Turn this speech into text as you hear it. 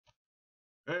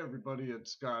Hey everybody,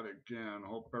 it's Scott again.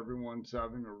 Hope everyone's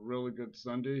having a really good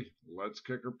Sunday. Let's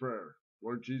kick a prayer.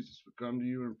 Lord Jesus, we come to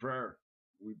you in prayer.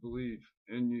 We believe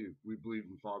in you. We believe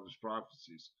in Father's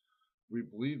prophecies. We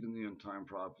believe in the end time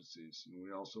prophecies, and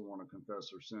we also want to confess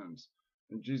our sins.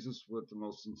 And Jesus, with the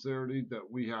most sincerity that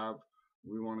we have,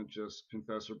 we want to just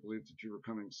confess our belief that you are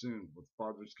coming soon with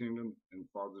Father's kingdom and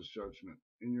Father's judgment.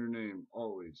 In your name,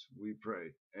 always, we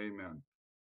pray. Amen.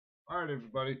 All right,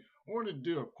 everybody. I wanted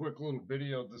to do a quick little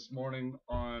video this morning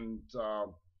on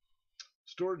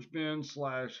storage bin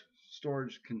slash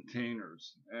storage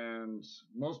containers. And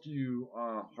most of you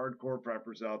hardcore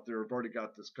preppers out there have already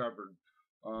got this covered.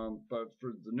 But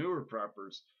for the newer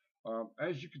preppers,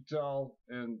 as you can tell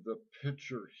in the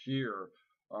picture here,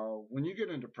 when you get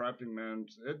into prepping, man,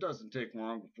 it doesn't take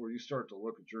long before you start to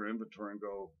look at your inventory and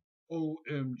go,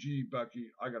 OMG, Becky,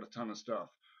 I got a ton of stuff.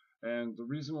 And the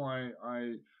reason why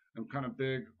I'm kind of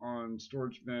big on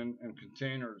storage bin and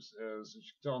containers as you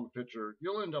can tell in the picture,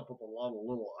 you'll end up with a lot of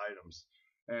little items.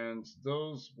 And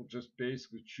those will just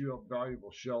basically chew up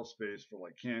valuable shelf space for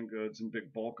like canned goods and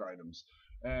big bulk items.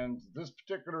 And this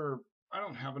particular, I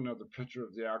don't have another picture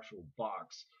of the actual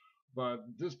box, but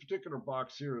this particular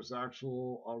box here is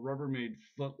actual Rubbermaid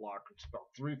foot locker. It's about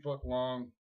 3 foot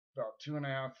long, about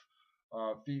 2.5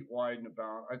 feet wide, and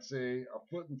about, I'd say,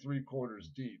 1.75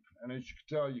 feet deep. And as you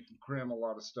can tell, you can cram a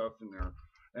lot of stuff in there.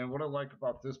 And what I like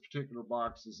about this particular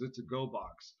box is it's a go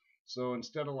box. So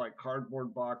instead of like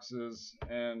cardboard boxes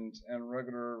and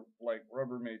regular like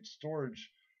Rubbermaid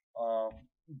storage, uh,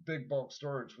 big bulk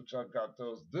storage, which I've got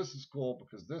those, this is cool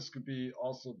because this could be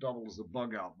also double as a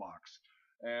bug out box.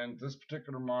 And this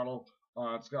particular model,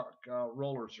 it's got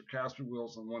rollers or caster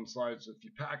wheels on one side, so if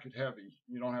you pack it heavy,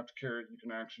 you don't have to carry it. You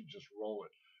can actually just roll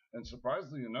it. And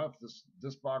surprisingly enough,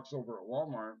 this box over at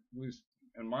Walmart, at least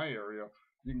in my area,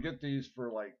 you can get these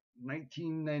for like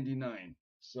 $19.99.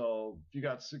 So if you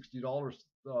got $60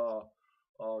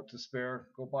 to spare,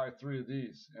 go buy 3 of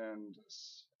these, and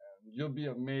you'll be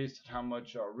amazed at how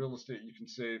much real estate you can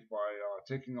save by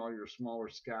taking all your smaller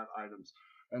scat items.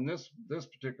 And this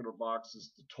particular box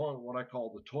is the toilet, what I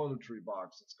call the toiletry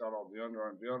box. It's got all the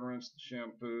underarm deodorants, the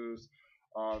shampoos.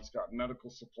 It's got medical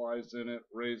supplies in it,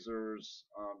 razors,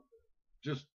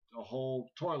 just a whole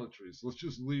toiletries. Let's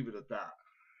just leave it at that.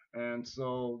 And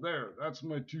so that's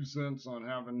my 2 cents on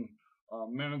having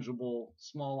manageable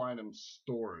small item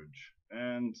storage.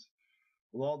 And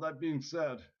with all that being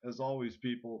said, as always,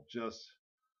 people, just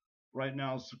right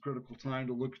now is the critical time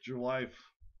to look at your life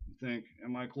and think,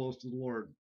 am I close to the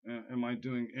Lord? Am I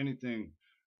doing anything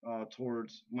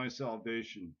towards my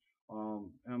salvation?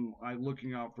 Am I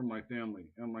looking out for my family?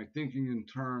 Am I thinking in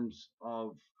terms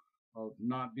of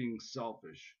not being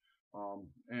selfish?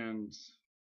 And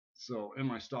so, am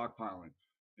I stockpiling?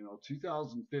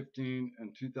 2015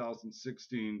 and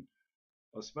 2016,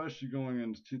 especially going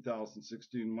into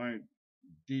 2016, my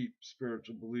deep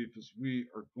spiritual belief is we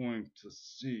are going to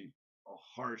see a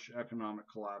harsh economic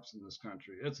collapse in this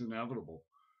country. It's inevitable.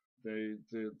 The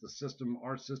system,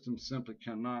 our system simply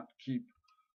cannot keep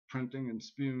printing and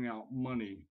spewing out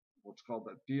money, what's called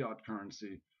that fiat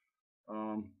currency.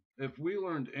 If we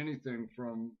learned anything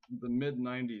from the mid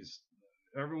 90s,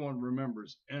 everyone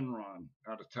remembers Enron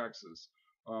out of Texas.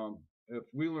 If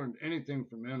we learned anything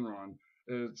from Enron,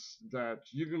 it's that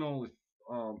you can only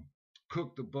um,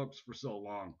 cook the books for so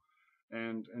long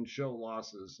and show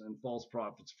losses and false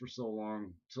profits for so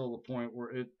long till the point where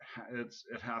it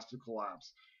has to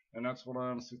collapse. And that's what I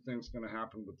honestly think is going to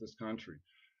happen with this country.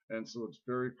 And so it's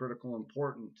very critical and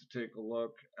important to take a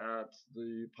look at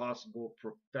the possible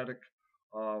prophetic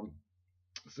um,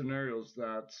 scenarios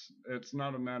that it's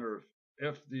not a matter of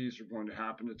if these are going to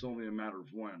happen, it's only a matter of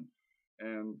when.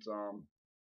 And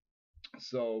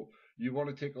so you want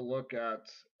to take a look at,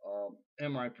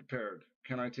 am I prepared?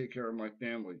 Can I take care of my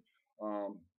family?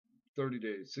 Um, 30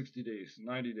 days, 60 days,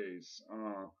 90 days.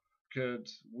 Could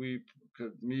we,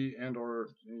 could me and or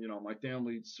my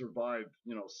family survive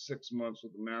 6 months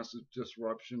with a massive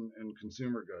disruption in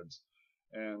consumer goods?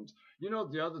 And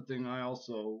the other thing I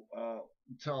also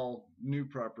tell new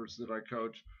preppers that I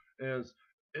coach is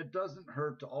it doesn't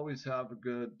hurt to always have a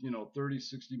good 30,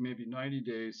 60, maybe 90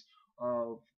 days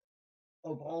of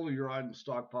all of your items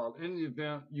stockpiled in the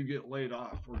event you get laid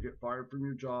off or get fired from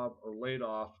your job or laid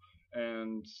off.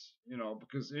 And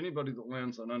because anybody that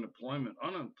lands on unemployment,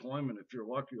 if you're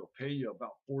lucky, will pay you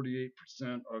about 48%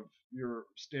 of your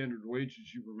standard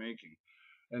wages you were making.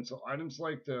 And so items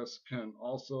like this can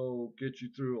also get you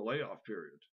through a layoff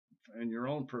period and your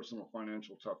own personal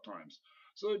financial tough times.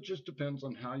 So it just depends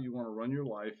on how you want to run your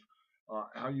life,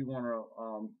 how you want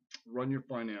to run your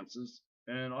finances.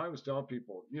 And I always tell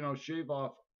people, shave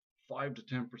off 5 to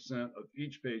 10% of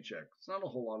each paycheck. It's not a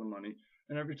whole lot of money.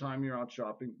 And every time you're out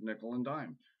shopping, nickel and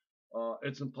dime.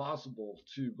 It's impossible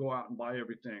to go out and buy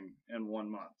everything in 1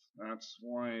 month. That's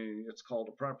why it's called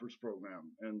a preppers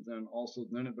program. And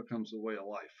then it becomes a way of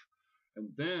life. And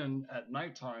then at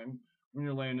nighttime, when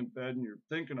you're laying in bed and you're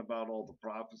thinking about all the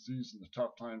prophecies and the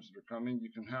tough times that are coming, you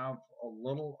can have a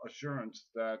little assurance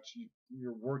that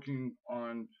you're working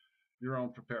on your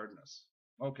own preparedness.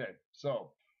 Okay,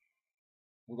 so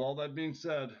with all that being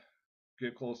said,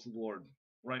 get close to the Lord.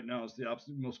 Right now is the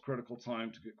absolute most critical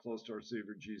time to get close to our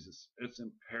Savior Jesus. It's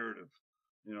imperative.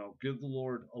 Give the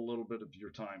Lord a little bit of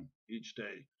your time each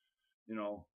day.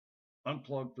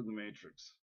 Unplug from the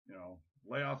matrix.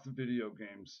 Lay off the video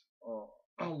games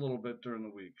a little bit during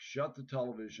the week. Shut the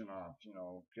television off.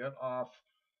 Get off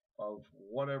of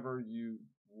whatever you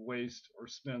waste or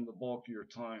spend the bulk of your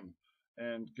time,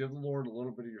 and give the Lord a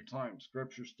little bit of your time.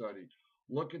 Scripture study.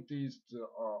 Look at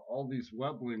all these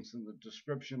web links in the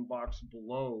description box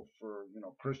below for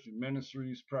Christian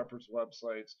ministries, preppers,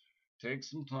 websites. Take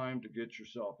some time to get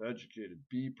yourself educated.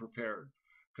 Be prepared,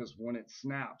 because when it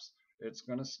snaps, it's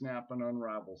going to snap and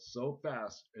unravel so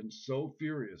fast and so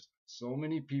furious. So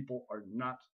many people are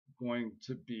not going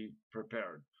to be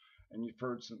prepared. And you've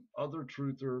heard some other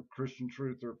Christian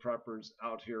truther preppers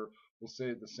out here will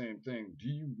say the same thing. Do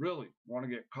you really want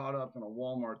to get caught up in a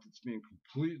Walmart that's being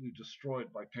completely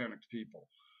destroyed by panicked people?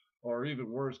 Or even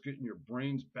worse, getting your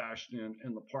brains bashed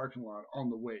in the parking lot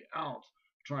on the way out,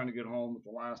 trying to get home with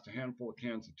the last handful of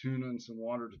cans of tuna and some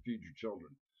water to feed your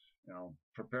children.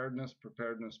 Preparedness,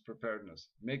 preparedness, preparedness.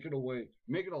 Make it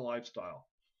a lifestyle.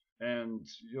 And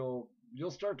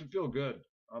you'll start to feel good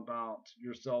about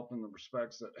yourself in the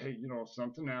respects that, hey, if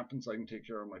something happens, I can take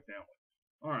care of my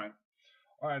family.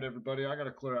 All right, everybody, I got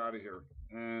to clear out of here,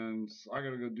 and I got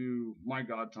to go do my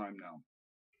God time now.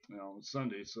 It's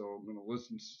Sunday, so I'm going to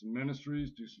listen to some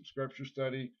ministries, do some scripture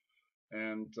study,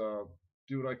 and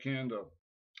do what I can to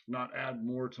not add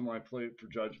more to my plate for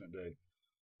Judgment Day.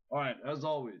 All right, as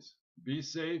always, be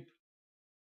safe,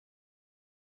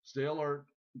 stay alert,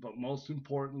 but most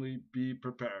importantly, be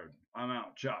prepared. I'm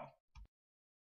out. Ciao.